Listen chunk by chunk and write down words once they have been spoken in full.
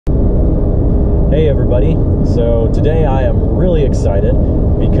Hey everybody, so today I am really excited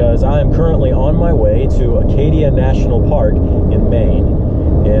because I am currently on my way to Acadia National Park in Maine,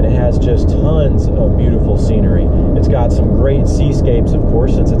 and it has just tons of beautiful scenery. It's got some great seascapes, of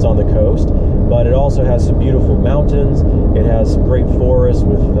course, since it's on the coast, but it also has some beautiful mountains. It has some great forests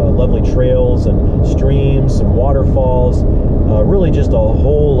with lovely trails and streams, some waterfalls, really just a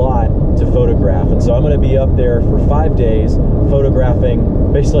whole lot to photograph. And so I'm going to be up there for 5 days photographing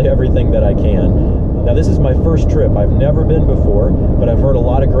basically everything that I can. Now this is my first trip. I've never been before, but I've heard a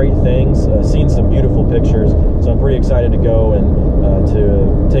lot of great things, seen some beautiful pictures, so I'm pretty excited to go and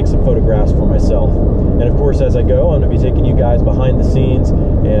to take some photographs for myself. And of course, as I go, I'm going to be taking you guys behind the scenes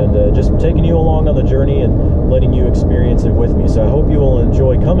and just taking you along on the journey and letting you experience it with me. So I hope you will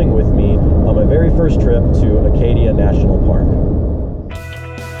enjoy coming with me on my very first trip to Acadia National Park.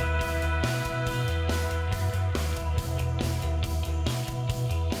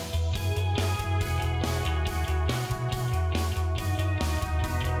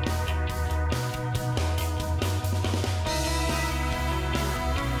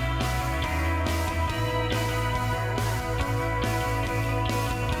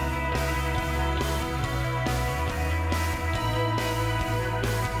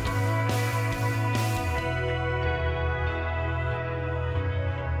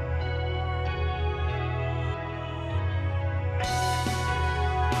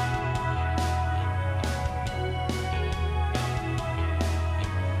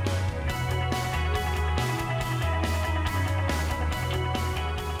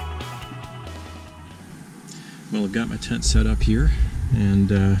 Well, I've got my tent set up here,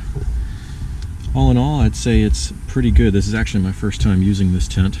 and all in all, I'd say it's pretty good. This is actually my first time using this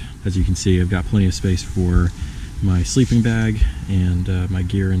tent. As you can see, I've got plenty of space for my sleeping bag and my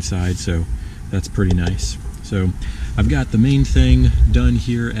gear inside, so that's pretty nice. So I've got the main thing done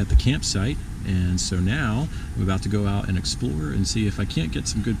here at the campsite, and so now I'm about to go out and explore and see if I can't get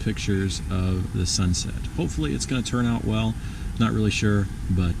some good pictures of the sunset. Hopefully it's going to turn out well. Not really sure,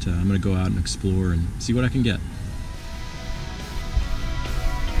 but I'm going to go out and explore and see what I can get.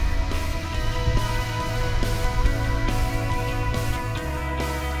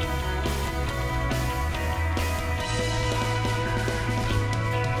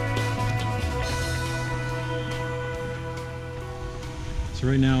 So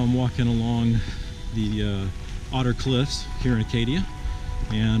right now I'm walking along the Otter Cliffs here in Acadia,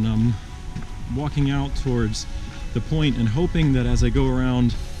 and I'm walking out towards the point and hoping that as I go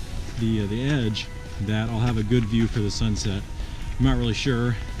around the edge that I'll have a good view for the sunset. I'm not really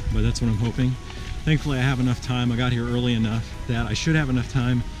sure, but that's what I'm hoping. Thankfully I have enough time. I got here early enough that I should have enough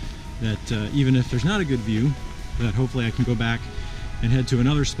time that even if there's not a good view, that hopefully I can go back and head to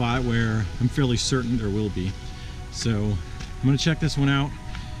another spot where I'm fairly certain there will be. So I'm going to check this one out,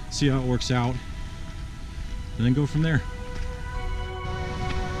 see how it works out, and then go from there.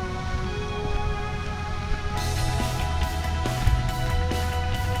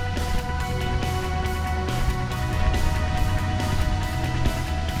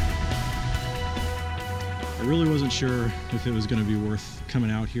 I really wasn't sure if it was going to be worth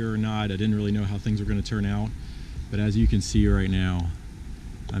coming out here or not. I didn't really know how things were going to turn out, but as you can see right now,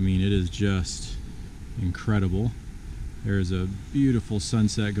 I mean, it is just incredible. There's a beautiful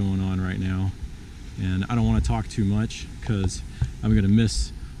sunset going on right now, and I don't want to talk too much because I'm going to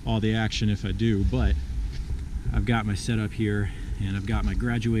miss all the action if I do, but I've got my setup here and I've got my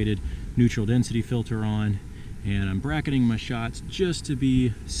graduated neutral density filter on, and I'm bracketing my shots just to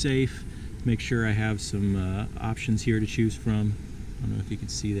be safe, make sure I have some options here to choose from. I don't know if you can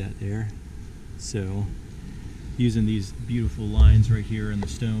see that there. So using these beautiful lines right here in the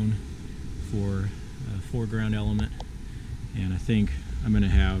stone for a foreground element, and I think I'm going to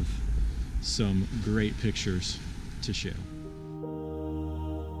have some great pictures to show.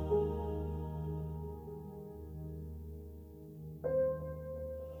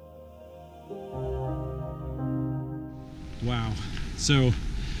 Wow, so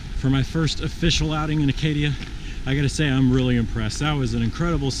for my first official outing in Acadia, I gotta say I'm really impressed. That was an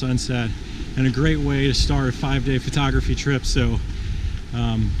incredible sunset and a great way to start a 5-day photography trip. So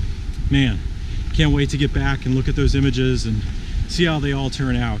man, can't wait to get back and look at those images and see how they all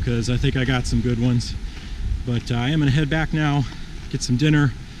turn out, because I think I got some good ones. But I am gonna head back now, get some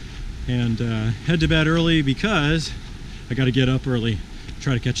dinner, and head to bed early because I gotta get up early,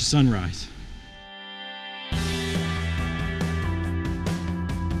 try to catch a sunrise.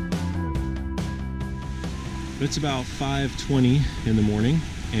 It's about 5:20 in the morning,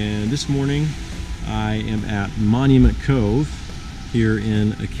 and this morning I am at Monument Cove here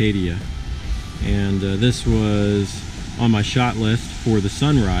in Acadia, and this was on my shot list for the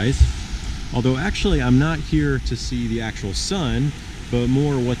sunrise. Although actually I'm not here to see the actual sun, but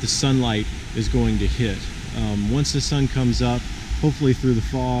more what the sunlight is going to hit. Once the sun comes up, hopefully through the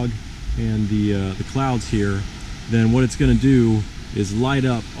fog and the clouds here, then what it's going to do is light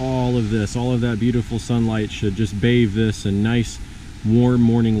up all of this. All of that beautiful sunlight should just bathe this in nice warm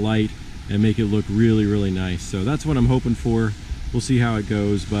morning light and make it look really, really nice. So that's what I'm hoping for. We'll see how it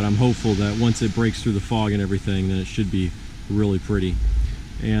goes, but I'm hopeful that once it breaks through the fog and everything, then it should be really pretty.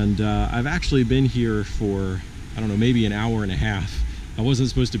 And I've actually been here for, I don't know, maybe an hour and a half. I wasn't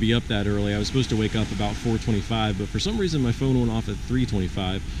supposed to be up that early. I was supposed to wake up about 4:25, but for some reason my phone went off at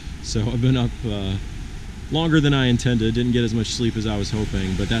 3:25. So I've been up longer than I intended. Didn't get as much sleep as I was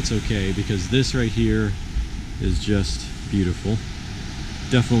hoping, but that's okay because this right here is just beautiful.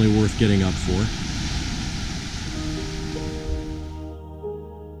 Definitely worth getting up for.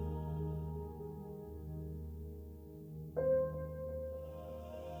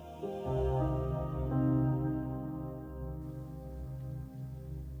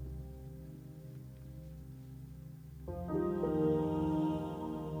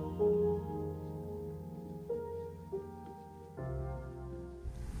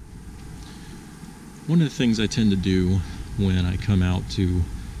 One of the things I tend to do when I come out to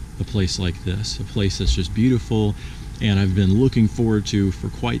a place like this, a place that's just beautiful and I've been looking forward to for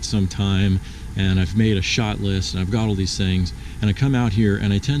quite some time, and I've made a shot list and I've got all these things, and I come out here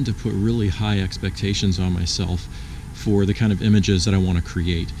and I tend to put really high expectations on myself for the kind of images that I want to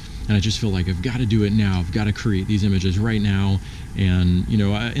create. And I just feel like I've got to do it now. I've got to create these images right now, and you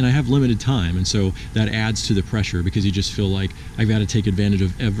know, I have limited time, and so that adds to the pressure because you just feel like I've got to take advantage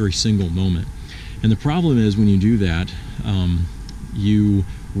of every single moment. And the problem is when you do that, you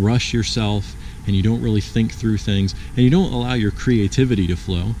rush yourself and you don't really think through things and you don't allow your creativity to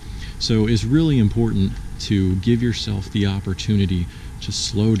flow. So it's really important to give yourself the opportunity to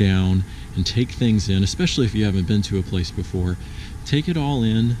slow down and take things in, especially if you haven't been to a place before. Take it all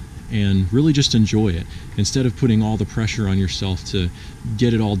in and really just enjoy it instead of putting all the pressure on yourself to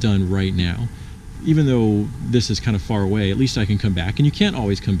get it all done right now. Even though this is kind of far away, at least I can come back, and you can't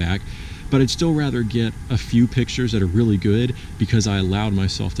always come back, but I'd still rather get a few pictures that are really good because I allowed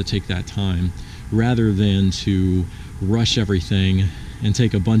myself to take that time rather than to rush everything and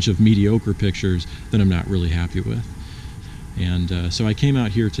take a bunch of mediocre pictures that I'm not really happy with. And so I came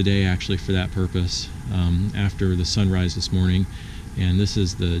out here today actually for that purpose after the sunrise this morning, and this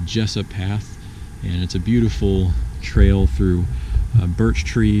is the Jessup Path, and it's a beautiful trail through birch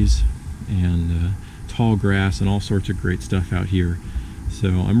trees and tall grass and all sorts of great stuff out here. So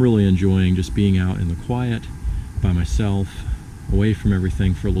I'm really enjoying just being out in the quiet by myself, away from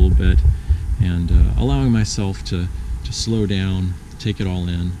everything for a little bit, and allowing myself to slow down, take it all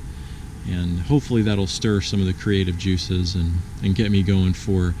in, and hopefully that'll stir some of the creative juices and get me going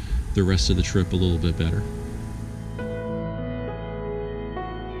for the rest of the trip a little bit better.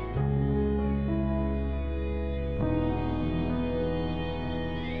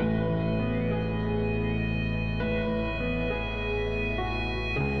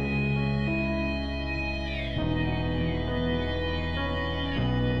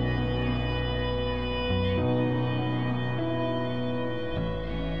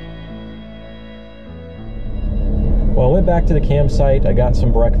 Well, I went back to the campsite, I got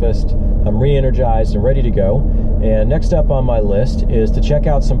some breakfast, I'm re-energized and ready to go. And next up on my list is to check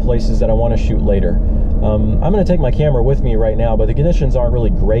out some places that I want to shoot later. I'm going to take my camera with me right now, but the conditions aren't really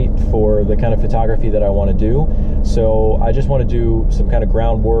great for the kind of photography that I want to do. So I just want to do some kind of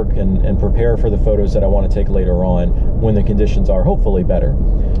groundwork and prepare for the photos that I want to take later on when the conditions are hopefully better.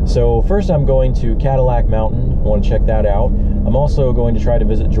 So first I'm going to Cadillac Mountain. I want to check that out. I'm also going to try to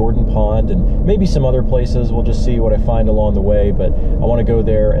visit Jordan Pond and maybe some other places. We'll just see what I find along the way, but I want to go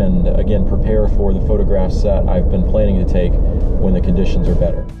there and again prepare for the photographs that I've been planning to take when the conditions are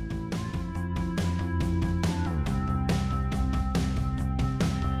better.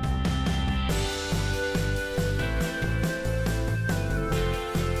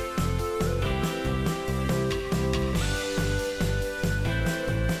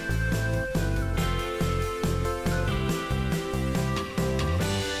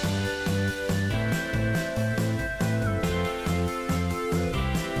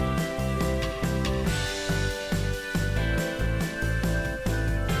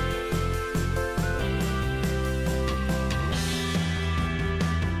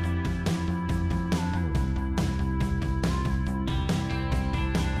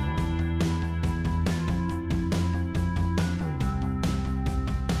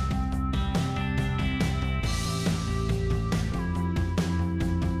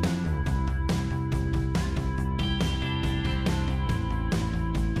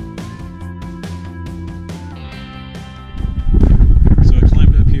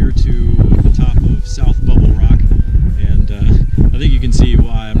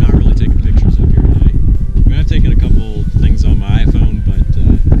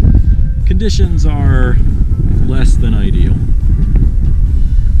 conditions are less than ideal.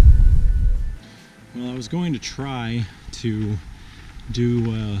 Well, I was going to try to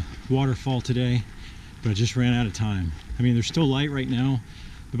do a waterfall today, but I just ran out of time. I mean, there's still light right now,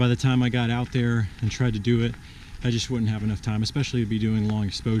 but by the time I got out there and tried to do it, I just wouldn't have enough time, especially to be doing long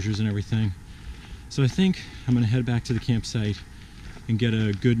exposures and everything. So I think I'm gonna head back to the campsite and get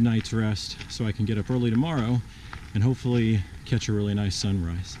a good night's rest so I can get up early tomorrow and hopefully catch a really nice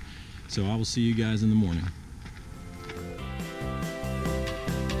sunrise. So I will see you guys in the morning.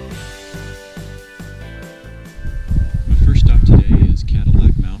 My first stop today is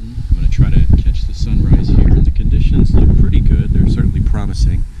Cadillac Mountain. I'm going to try to catch the sunrise here, and the conditions look pretty good. They're certainly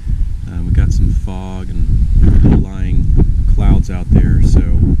promising. We've got some fog and low-lying clouds out there, so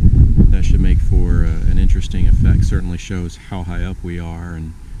that should make for an interesting effect. Certainly shows how high up we are,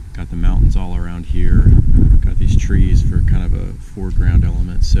 and got the mountains all around here. Got these trees for kind of a foreground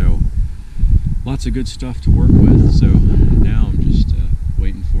element, so lots of good stuff to work with. So now I'm just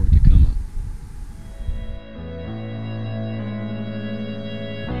waiting for it to come up.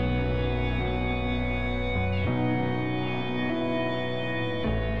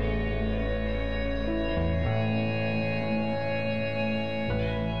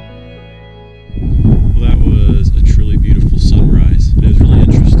 Well, that was a truly beautiful sunrise. It was really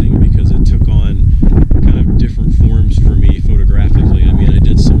interesting because it took on kind of different forms for me photographically. I mean, I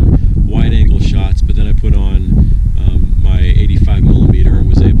did some wide angle shots, but then I put on my 85mm and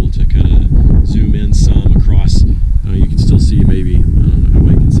was able to kind of zoom in some across. You can still see, maybe, I don't know how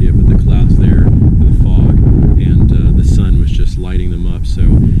well you can see it, but the clouds there, the fog, and the sun was just lighting them up. So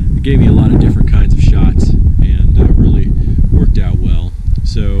it gave me a lot of different kinds of shots, and really worked out well.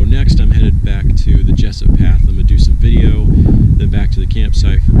 So next I'm headed back to the Jessup Path. I'm going to do some video, then back to the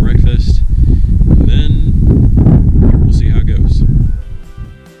campsite for breakfast, and then we'll see how it goes.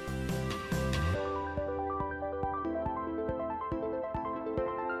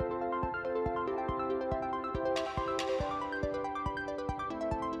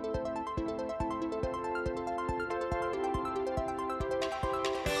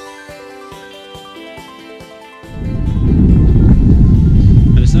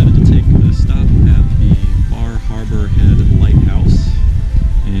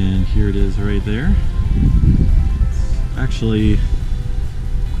 Here it is right there. It's actually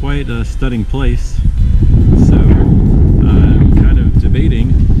quite a stunning place. So I'm kind of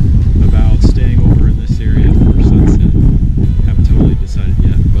debating about staying over in this area for sunset. Haven't totally decided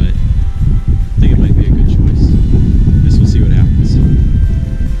yet, but I think it might be a good choice. Guess we'll see what happens.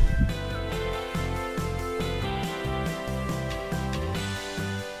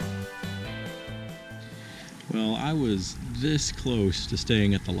 Well, I was this close to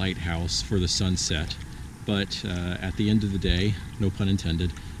staying at the lighthouse for the sunset, but at the end of the day, no pun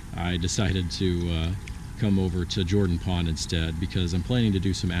intended, I decided to come over to Jordan Pond instead, because I'm planning to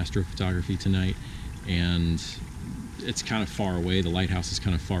do some astrophotography tonight, and it's kind of far away. The lighthouse is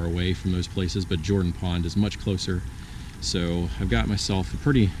kind of far away from those places, but Jordan Pond is much closer. So I've got myself a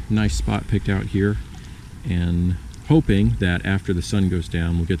pretty nice spot picked out here, and hoping that after the sun goes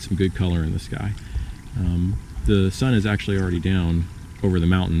down, we'll get some good color in the sky. The sun is actually already down over the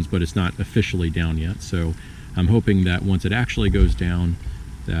mountains, but it's not officially down yet, so I'm hoping that once it actually goes down,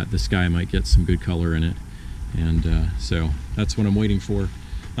 that the sky might get some good color in it. And so that's what I'm waiting for.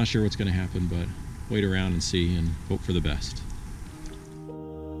 Not sure what's going to happen, but wait around and see and hope for the best.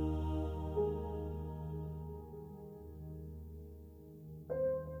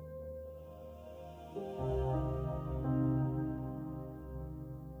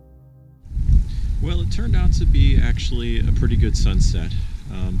 Well, it turned out to be actually a pretty good sunset.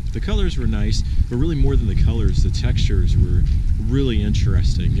 The colors were nice, but really more than the colors, the textures were really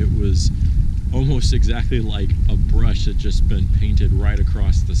interesting. It was almost exactly like a brush that just been painted right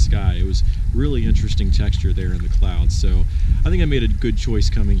across the sky. It was really interesting texture there in the clouds. So I think I made a good choice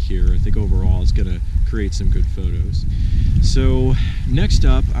coming here. I think overall it's going to create some good photos. So next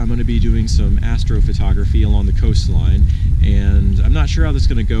up, I'm going to be doing some astrophotography along the coastline, and I'm not sure how this is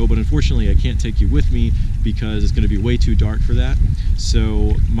going to go, but unfortunately I can't take you with me because it's going to be way too dark for that.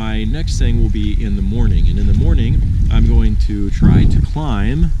 So my next thing will be in the morning, and in the morning I'm going to try to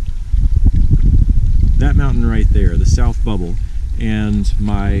climb that mountain right there, the South Bubble, and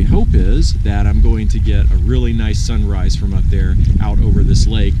my hope is that I'm going to get a really nice sunrise from up there out over this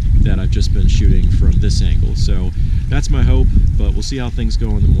lake that I've just been shooting from this angle. So that's my hope, but we'll see how things go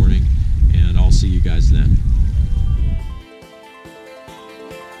in the morning, and I'll see you guys then.